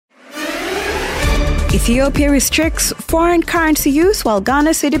Ethiopia restricts foreign currency use while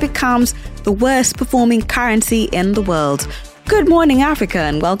Ghana cedi becomes the worst performing currency in the world. Good morning, Africa,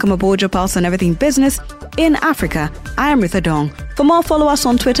 and welcome aboard your pulse on everything business in Africa. I am Ritha Dong. For more, follow us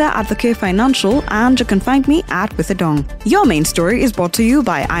on Twitter at The K Financial, and you can find me at Ritha Dong. Your main story is brought to you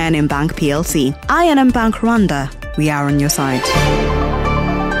by I&M Bank PLC. I&M Bank Rwanda. We are on your side.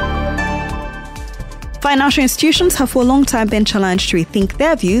 Financial institutions have for a long time been challenged to rethink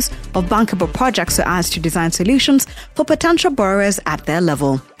their views of bankable projects so as to design solutions for potential borrowers at their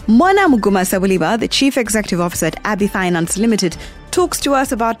level. Mona Muguma Sabuliba, the Chief Executive Officer at Abi Finance Limited, talks to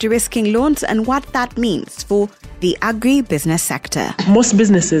us about de-risking loans and what that means for the agri-business sector. Most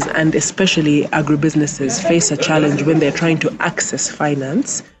businesses, and especially agribusinesses, face a challenge when they're trying to access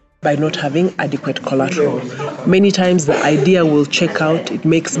finance by not having adequate collateral. Many times the idea will check out, it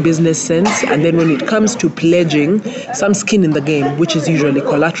makes business sense, and then when it comes to pledging some skin in the game, which is usually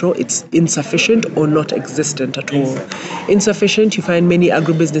collateral, it's insufficient or not existent at all. Insufficient, you find many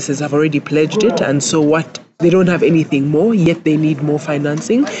agribusinesses have already pledged it, and so they don't have anything more, yet they need more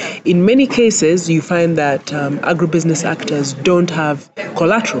financing. In many cases, you find that agribusiness actors don't have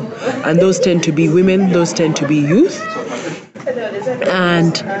collateral, and those tend to be women, those tend to be youth.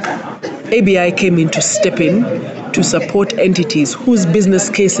 And ABI came in to step in to support entities whose business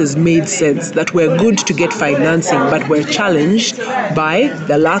cases made sense, that were good to get financing, but were challenged by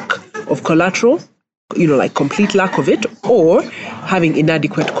the lack of collateral, like complete lack of it, or having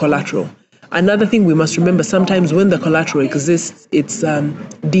inadequate collateral. Another thing we must remember, sometimes when the collateral exists, it's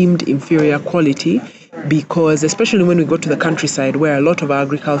deemed inferior quality, because especially when we go to the countryside where a lot of our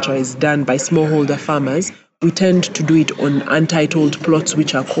agriculture is done by smallholder farmers, we tend to do it on untitled plots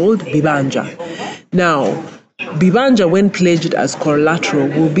which are called bibanja. Now, bibanja, when pledged as collateral,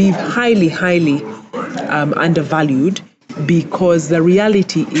 will be highly undervalued, because the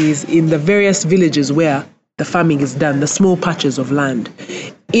reality is in the various villages where the farming is done, the small patches of land,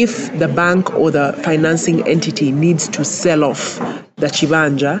 if the bank or the financing entity needs to sell off the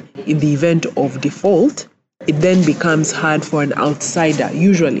chibanja in the event of default, it then becomes hard for an outsider.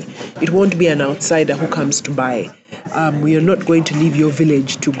 Usually, it won't be an outsider who comes to buy. We are not going to leave your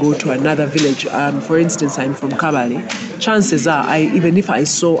village to go to another village. For instance, I'm from Kabale. Chances are, even if I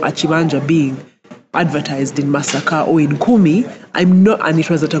saw a chibanja being advertised in Masaka or in Kumi, and it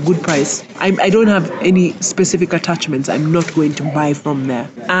was at a good price, I don't have any specific attachments, I'm not going to buy from there.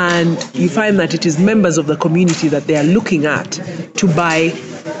 And you find that it is members of the community that they are looking at to buy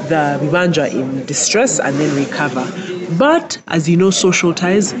the bibanja in distress and then recover. But as you know, social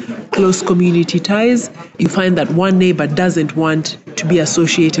ties, close community ties, you find that one neighbor doesn't want to be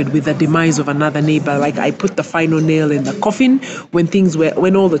associated with the demise of another neighbor. Like, I put the final nail in the coffin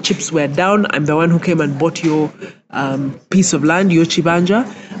when all the chips were down. I'm the one who came and bought your piece of land, your chibanja.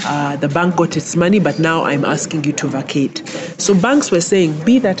 The bank got its money, but now I'm asking you to vacate. So banks were saying,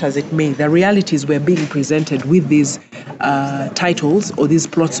 be that as it may, the realities were being presented with these titles or these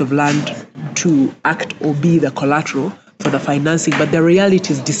plots of land to act or be the collateral for the financing, but the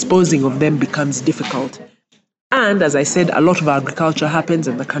reality is disposing of them becomes difficult. And as I said, a lot of our agriculture happens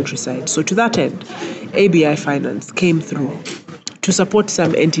in the countryside. So to that end, ABI Finance came through to support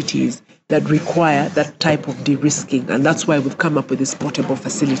some entities that require that type of de-risking. And that's why we've come up with this portable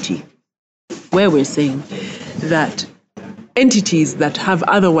facility, where we're saying that entities that have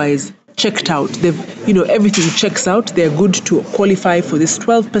otherwise checked out, everything checks out, they're good to qualify for this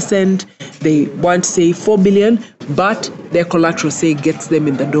 12%, they want, say, 4 billion, but their collateral, say, gets them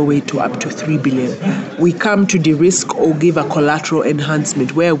in the doorway to up to 3 billion. We come to de-risk or give a collateral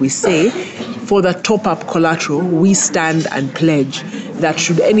enhancement, where we say, for the top-up collateral, we stand and pledge that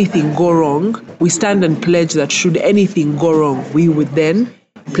should anything go wrong, we would then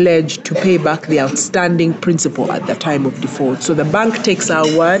pledge to pay back the outstanding principal at the time of default. So the bank takes our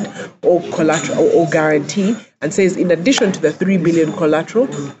word or collateral or guarantee and says, in addition to the 3 billion collateral,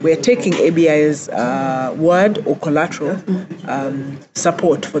 we're taking ABI's word or collateral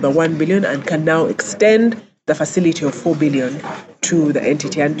support for the 1 billion and can now extend the facility of 4 billion to the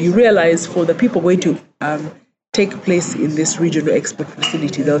entity. And you realize, for the people going to take place in this regional export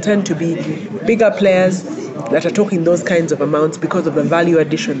facility, they'll tend to be bigger players that are talking those kinds of amounts because of the value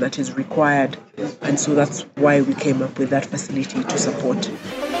addition that is required. And so that's why we came up with that facility to support.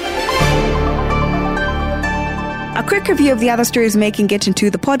 A quick review of the other stories making it into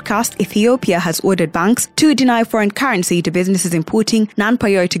the podcast. Ethiopia has ordered banks to deny foreign currency to businesses importing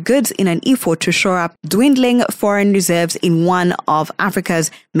non-priority goods in an effort to shore up dwindling foreign reserves in one of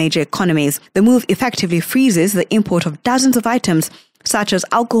Africa's major economies. The move effectively freezes the import of dozens of items such as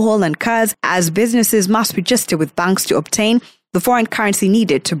alcohol and cars, as businesses must register with banks to obtain the foreign currency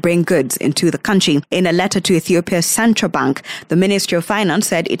needed to bring goods into the country. In a letter to Ethiopia's central bank, the Ministry of Finance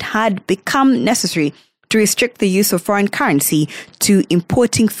said it had become necessary to restrict the use of foreign currency to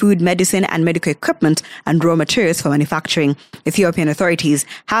importing food, medicine, and medical equipment and raw materials for manufacturing. Ethiopian authorities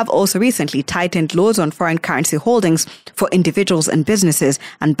have also recently tightened laws on foreign currency holdings for individuals and businesses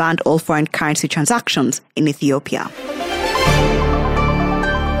and banned all foreign currency transactions in Ethiopia.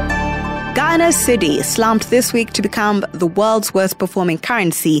 Ghana's cedi slumped this week to become the world's worst performing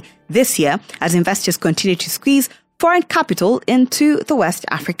currency this year as investors continue to squeeze foreign capital into the West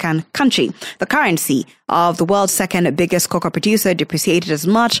African country. The currency of the world's second biggest cocoa producer depreciated as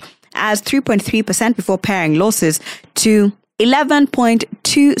much as 3.3% before paring losses to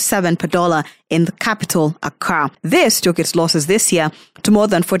 11.27 per dollar in the capital, Accra. This took its losses this year to more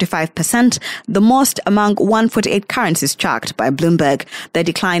than 45%, the most among 148 currencies tracked by Bloomberg. The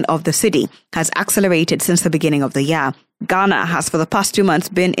decline of the cedi has accelerated since the beginning of the year. Ghana has for the past 2 months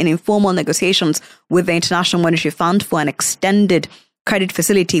been in informal negotiations with the International Monetary Fund for an extended credit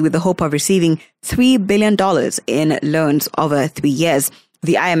facility with the hope of receiving $3 billion in loans over 3 years.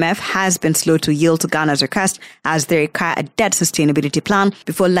 The IMF has been slow to yield to Ghana's request as they require a debt sustainability plan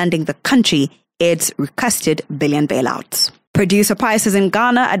before lending the country its requested billion bailouts. Producer prices in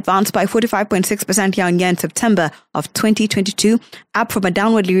Ghana advanced by 45.6% year-on-year in September of 2022, up from a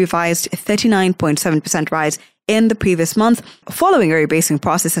downwardly revised 39.7% rise in the previous month, following a rebasing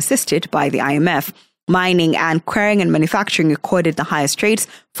process assisted by the IMF. Mining and quarrying and manufacturing recorded the highest rates,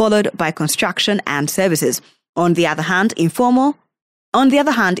 followed by construction and services. On the other hand,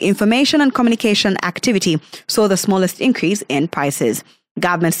 information and communication activity saw the smallest increase in prices.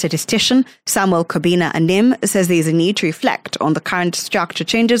 Government statistician Samuel Kobina Anim says there is a need to reflect on the current structure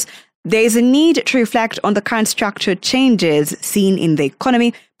changes. There is a need to reflect on the current structure changes seen in the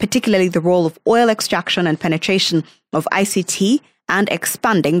economy, particularly the role of oil extraction and penetration of ICT and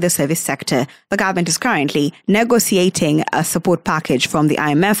expanding the service sector. The government is currently negotiating a support package from the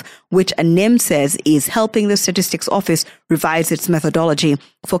IMF, which Anim says is helping the Statistics Office revise its methodology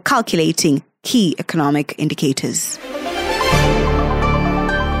for calculating key economic indicators.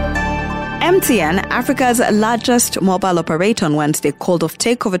 MTN, Africa's largest mobile operator, on Wednesday called off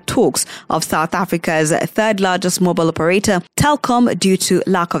takeover talks of South Africa's third largest mobile operator, Telkom, due to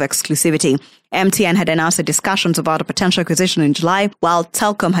lack of exclusivity. MTN had announced the discussions about a potential acquisition in July, while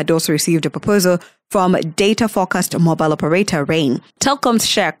Telkom had also received a proposal from data-focused mobile operator Rain. Telkom's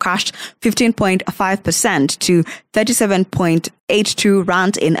share crashed 15.5% to 37.82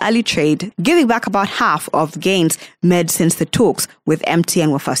 rand in early trade, giving back about half of the gains made since the talks with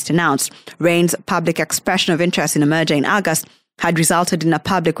MTN were first announced. Rain's public expression of interest in a merger in August had resulted in a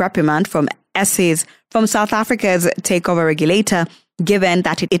public reprimand from essays from South Africa's takeover regulator, given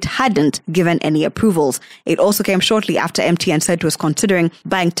that it hadn't given any approvals. It also came shortly after MTN said it was considering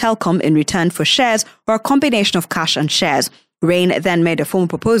buying Telkom in return for shares or a combination of cash and shares. Rain then made a formal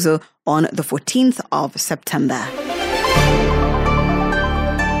proposal on the 14th of September.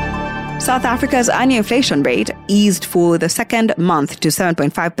 South Africa's annual inflation rate eased for the second month to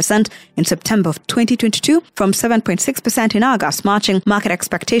 7.5% in September of 2022 from 7.6% in August, matching market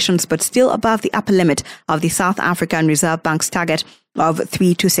expectations but still above the upper limit of the South African Reserve Bank's target of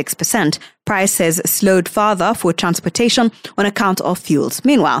 3 to 6%. Prices slowed further for transportation on account of fuels.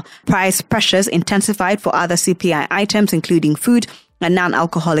 Meanwhile, price pressures intensified for other CPI items, including food and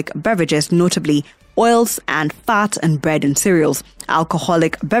non-alcoholic beverages, notably oils and fat and bread and cereals,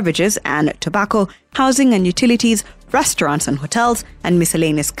 alcoholic beverages and tobacco, housing and utilities, restaurants and hotels, and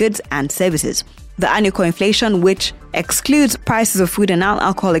miscellaneous goods and services. The annual core inflation, which excludes prices of food and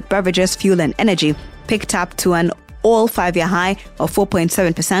non-alcoholic beverages, fuel and energy, picked up to an all 5-year high of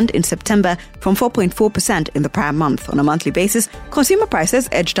 4.7% in September from 4.4% in the prior month. On a monthly basis, consumer prices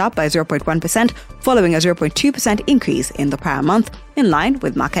edged up by 0.1%, following a 0.2% increase in the prior month, in line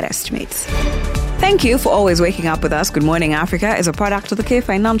with market estimates. Thank you for always waking up with us. Good Morning Africa is a product of the K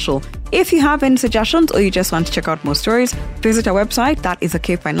Financial. If you have any suggestions or you just want to check out more stories, visit our website, that is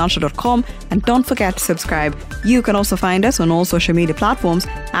thekfinancial.com, and don't forget to subscribe. You can also find us on all social media platforms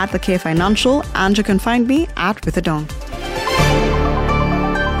at the K Financial, and you can find me at With a Dong.